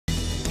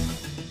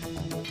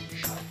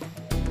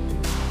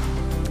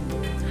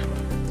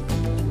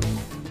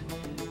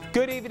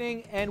Good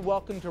evening and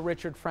welcome to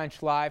Richard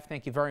French Live.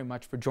 Thank you very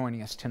much for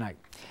joining us tonight.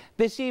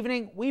 This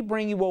evening, we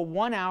bring you a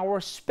 1-hour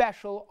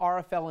special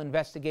RFL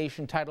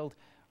investigation titled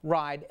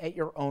Ride at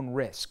Your Own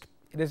Risk.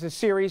 It is a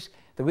series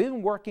that we've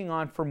been working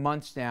on for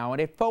months now,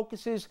 and it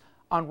focuses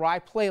on Rye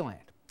Playland.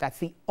 That's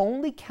the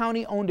only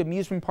county-owned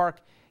amusement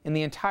park in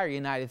the entire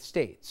United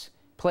States.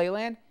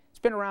 Playland, it's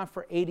been around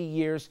for 80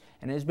 years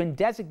and has been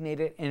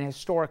designated an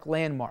historic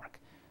landmark.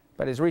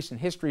 But as recent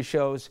history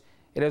shows,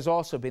 it has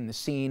also been the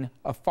scene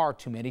of far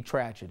too many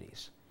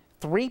tragedies.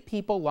 3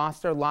 people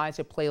lost their lives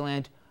at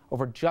Playland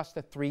over just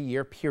a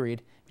 3-year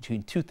period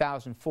between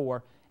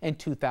 2004 and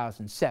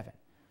 2007.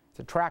 It's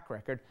a track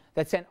record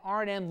that sent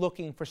RNN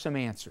looking for some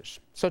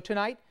answers. So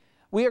tonight,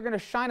 we are going to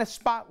shine a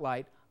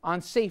spotlight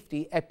on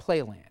safety at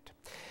Playland.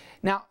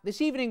 Now, this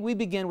evening, we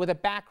begin with a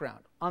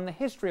background on the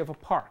history of a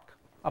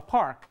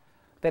park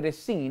that has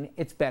seen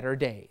its better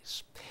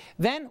days.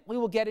 Then we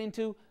will get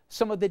into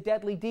some of the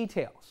deadly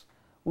details.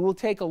 We will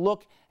take a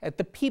look at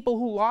the people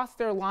who lost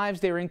their lives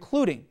there,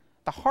 including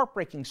the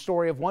heartbreaking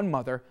story of one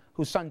mother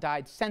whose son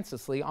died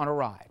senselessly on a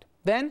ride.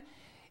 Then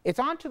it's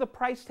on to the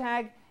price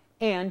tag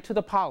and to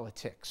the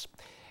politics,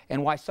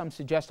 and why some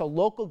suggest a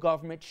local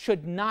government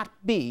should not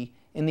be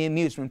in the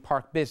amusement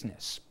park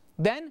business.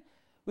 Then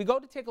we go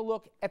to take a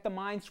look at the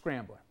Mind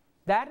Scrambler.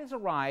 That is a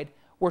ride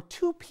where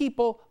 2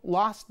 people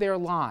lost their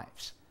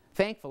lives.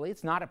 Thankfully,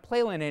 it's not at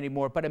Playland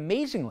anymore, but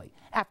amazingly,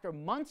 after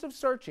months of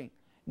searching,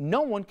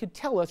 no one could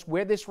tell us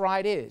where this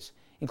ride is,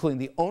 including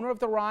the owner of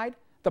the ride,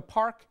 the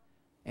park,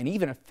 and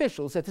even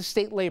officials at the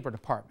State Labor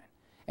Department.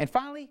 And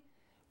finally,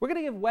 we're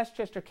going to give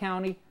Westchester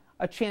County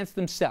a chance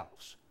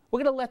themselves.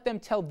 We're going to let them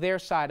tell their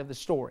side of the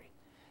story.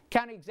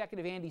 County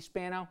Executive Andy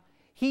Spano,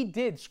 he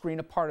did screen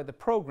a part of the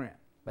program,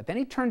 but then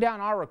he turned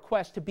down our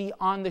request to be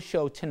on the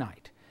show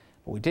tonight.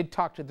 But we did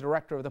talk to the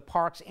director of the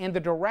parks and the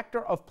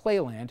director of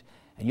Playland,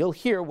 and you'll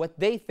hear what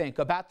they think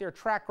about their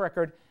track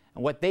record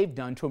and what they've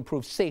done to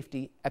improve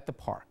safety at the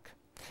park.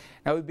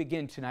 Now we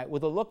begin tonight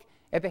with a look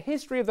at the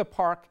history of the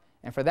park,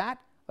 and for that,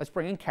 let's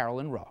bring in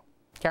Carolyn Rowe.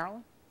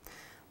 Carolyn?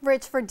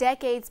 Rich, for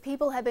decades,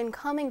 people have been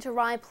coming to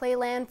Rye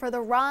Playland for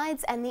the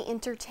rides and the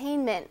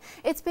entertainment.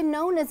 It's been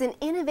known as an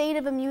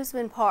innovative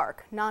amusement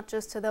park, not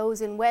just to those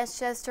in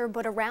Westchester,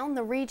 but around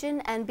the region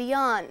and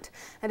beyond.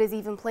 It has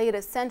even played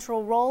a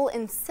central role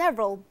in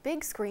several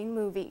big-screen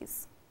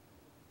movies.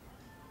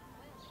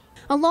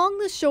 Along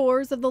the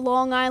shores of the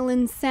Long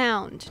Island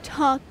Sound,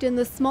 tucked in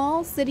the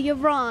small city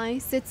of Rye,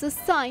 sits a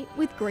site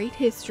with great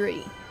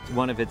history.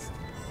 One of its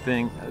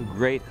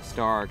great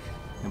historic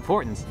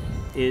importance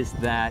is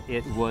that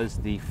it was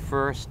the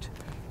first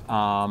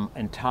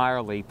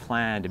entirely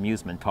planned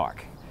amusement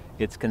park.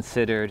 It's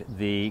considered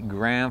the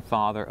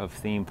grandfather of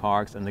theme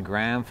parks and the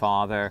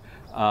grandfather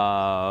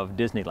of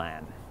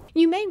Disneyland.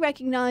 You may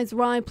recognize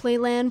Rye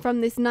Playland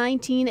from this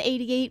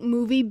 1988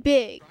 movie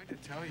Big.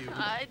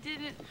 I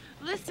didn't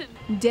listen.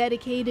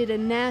 Dedicated a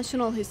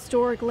National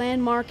Historic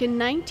Landmark in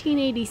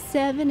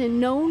 1987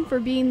 and known for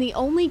being the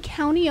only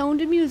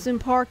county-owned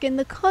amusement park in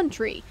the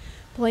country,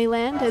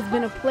 Playland has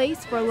been a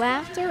place for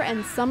laughter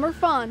and summer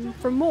fun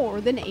for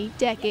more than 8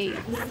 decades.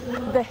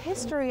 The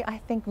history, I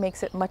think,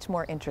 makes it much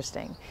more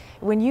interesting.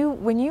 When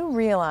you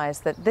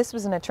realize that this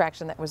was an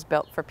attraction that was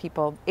built for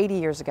people 80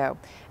 years ago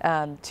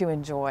to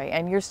enjoy,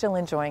 and you're still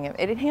enjoying it,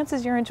 it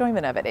enhances your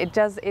enjoyment of it.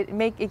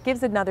 It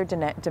gives another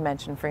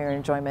dimension for your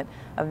enjoyment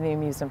of the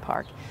amusement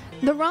park.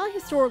 The Rye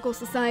Historical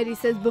Society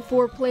says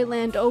before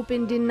Playland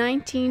opened in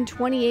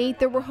 1928,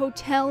 there were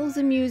hotels,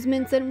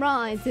 amusements, and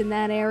rides in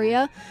that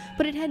area,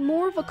 but it had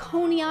more of a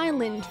Coney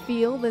Island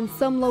feel than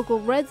some local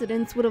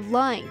residents would have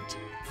liked.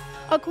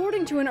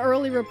 According to an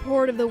early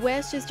report of the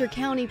Westchester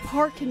County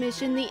Park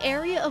Commission, the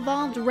area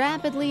evolved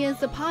rapidly as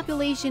the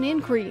population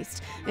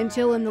increased,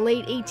 until in the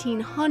late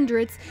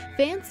 1800s,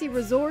 fancy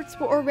resorts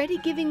were already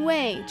giving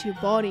way to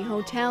bawdy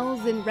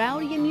hotels and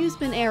rowdy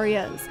amusement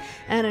areas,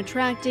 and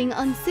attracting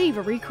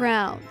unsavory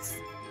crowds.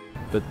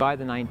 But by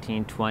the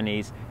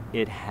 1920s,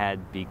 it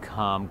had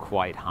become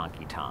quite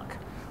honky-tonk.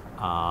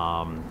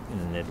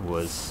 And it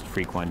was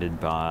frequented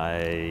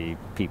by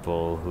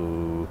people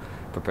who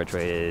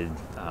perpetrated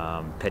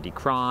petty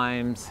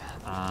crimes,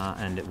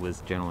 and it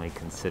was generally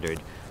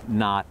considered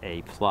not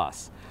a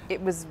plus.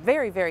 It was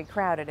very, very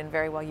crowded and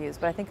very well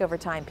used, but I think over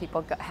time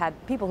people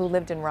who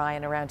lived in Rye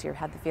and around here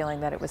had the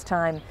feeling that it was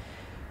time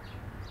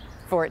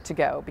for it to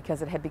go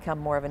because it had become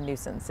more of a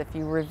nuisance. If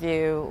you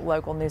review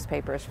local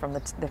newspapers from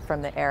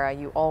the era,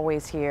 you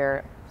always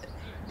hear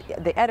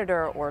the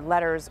editor or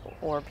letters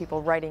or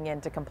people writing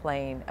in to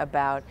complain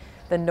about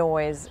the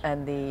noise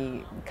and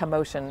the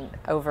commotion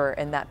over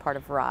in that part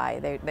of Rye.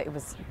 It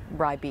was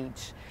Rye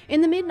Beach.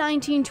 In the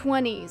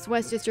mid-1920s,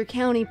 Westchester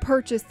County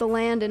purchased the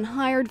land and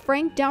hired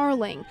Frank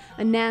Darling,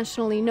 a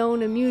nationally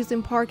known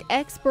amusement park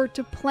expert,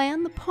 to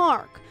plan the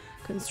park.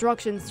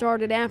 Construction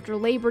started after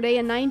Labor Day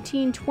in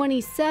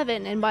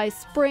 1927, and by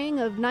spring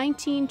of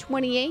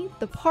 1928,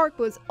 the park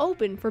was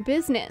open for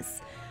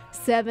business.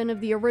 7 of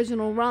the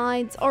original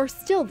rides are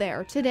still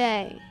there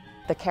today.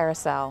 The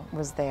carousel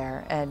was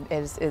there and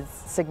is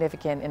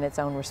significant in its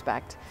own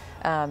respect.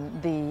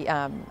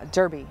 The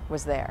derby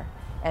was there,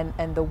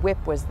 and the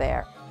whip was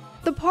there.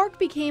 The park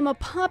became a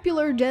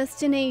popular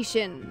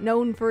destination,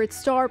 known for its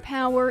star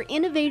power,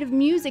 innovative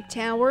music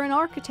tower, and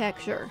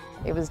architecture.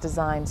 It was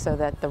designed so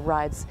that the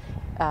rides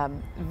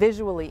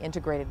visually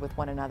integrated with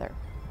one another,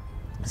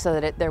 so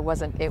that there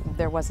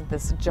wasn't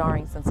this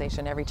jarring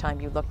sensation every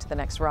time you looked to the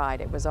next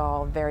ride. It was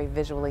all very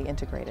visually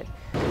integrated.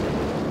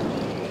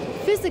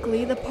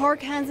 Physically, the park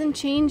hasn't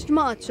changed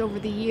much over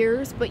the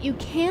years, but you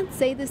can't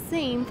say the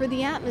same for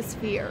the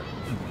atmosphere.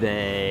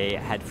 They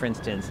had, for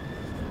instance,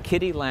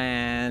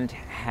 Kittyland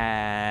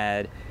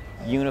had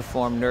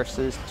uniformed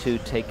nurses to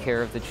take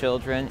care of the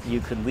children. You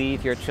could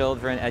leave your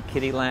children at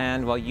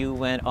Kittyland while you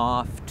went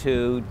off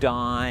to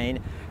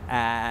dine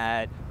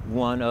at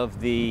one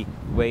of the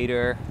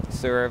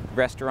waiter-served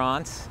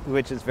restaurants,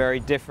 which is very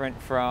different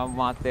from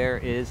what there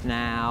is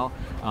now,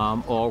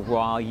 or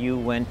while you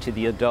went to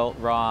the adult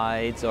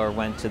rides or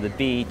went to the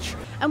beach.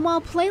 And while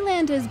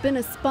Playland has been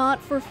a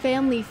spot for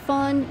family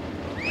fun,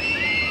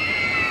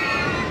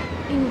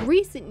 in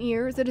recent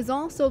years it has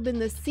also been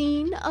the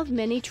scene of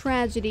many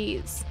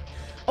tragedies.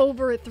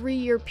 Over a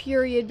 3-year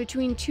period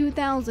between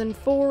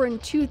 2004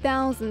 and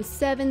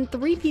 2007,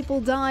 3 people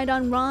died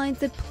on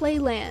rides at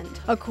Playland.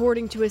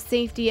 According to a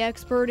safety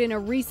expert in a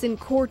recent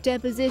court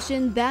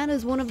deposition, that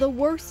is one of the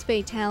worst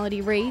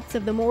fatality rates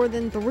of the more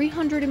than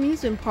 300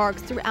 amusement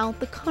parks throughout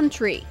the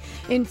country.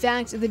 In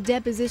fact, the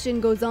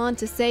deposition goes on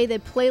to say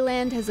that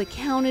Playland has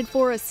accounted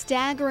for a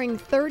staggering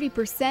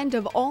 30%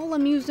 of all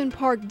amusement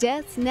park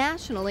deaths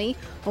nationally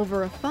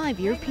over a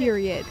 5-year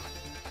period.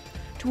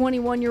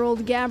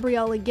 21-year-old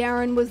Gabriella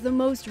Guerin was the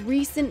most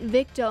recent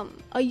victim.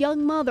 A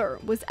young mother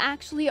was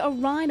actually a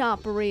ride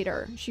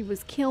operator. She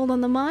was killed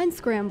on the Mine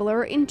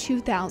Scrambler in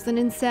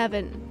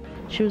 2007.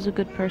 She was a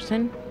good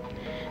person,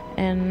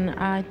 and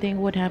I think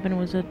what happened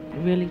was a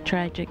really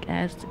tragic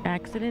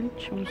accident.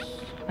 She was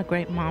a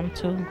great mom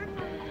too.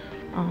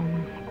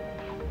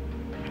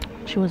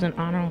 She was an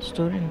honor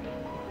student.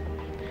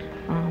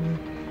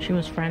 She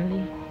was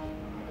friendly,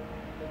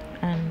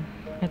 and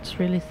it's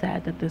really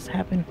sad that this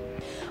happened.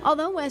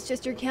 Although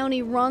Westchester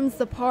County runs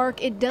the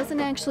park, it doesn't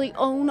actually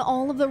own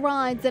all of the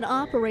rides that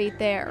operate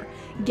there.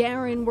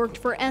 Guerin worked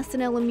for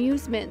S&L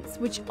Amusements,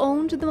 which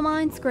owned the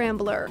Mine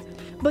Scrambler.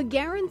 But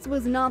Guerin's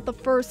was not the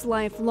first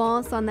life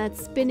lost on that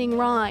spinning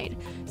ride.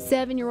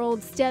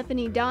 7-year-old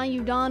Stephanie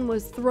Diudon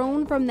was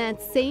thrown from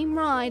that same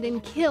ride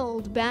and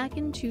killed back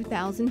in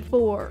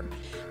 2004.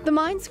 The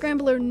Mine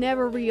Scrambler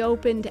never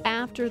reopened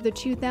after the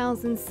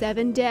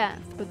 2007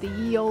 death, but the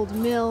Ye Olde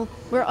Mill,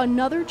 where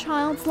another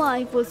child's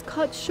life was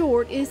cut short,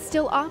 is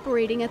still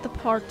operating at the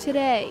park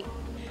today.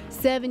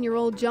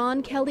 7-year-old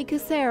John Kelly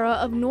Casera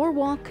of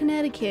Norwalk,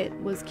 Connecticut,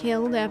 was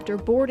killed after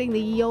boarding the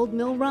Ye Olde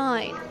Mill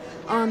ride.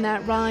 On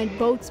that ride,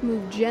 boats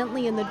moved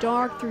gently in the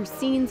dark through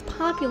scenes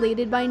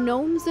populated by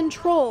gnomes and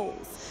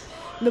trolls.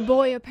 The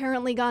boy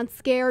apparently got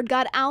scared,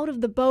 got out of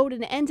the boat,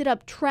 and ended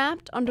up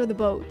trapped under the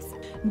boats,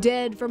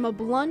 dead from a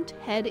blunt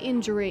head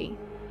injury.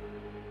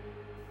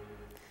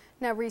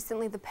 Now,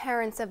 recently, the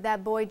parents of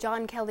that boy,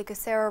 John Kelly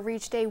Casera,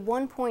 reached a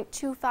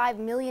 $1.25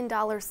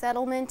 million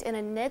settlement in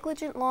a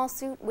negligent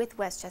lawsuit with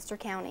Westchester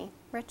County.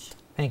 Rich?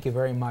 Thank you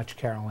very much,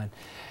 Carolyn.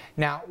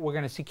 Now, we're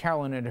going to see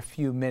Carolyn in a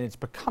few minutes,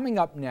 but coming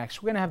up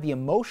next, we're going to have the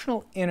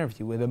emotional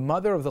interview with the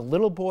mother of the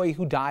little boy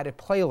who died at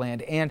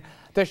Playland and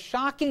the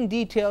shocking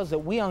details that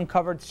we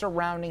uncovered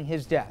surrounding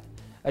his death,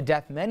 a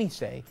death many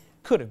say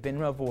could have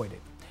been avoided.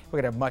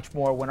 We're going to have much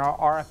more when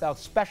our RFL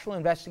special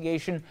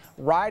investigation,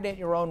 Ride at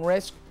Your Own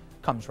Risk,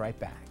 comes right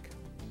back.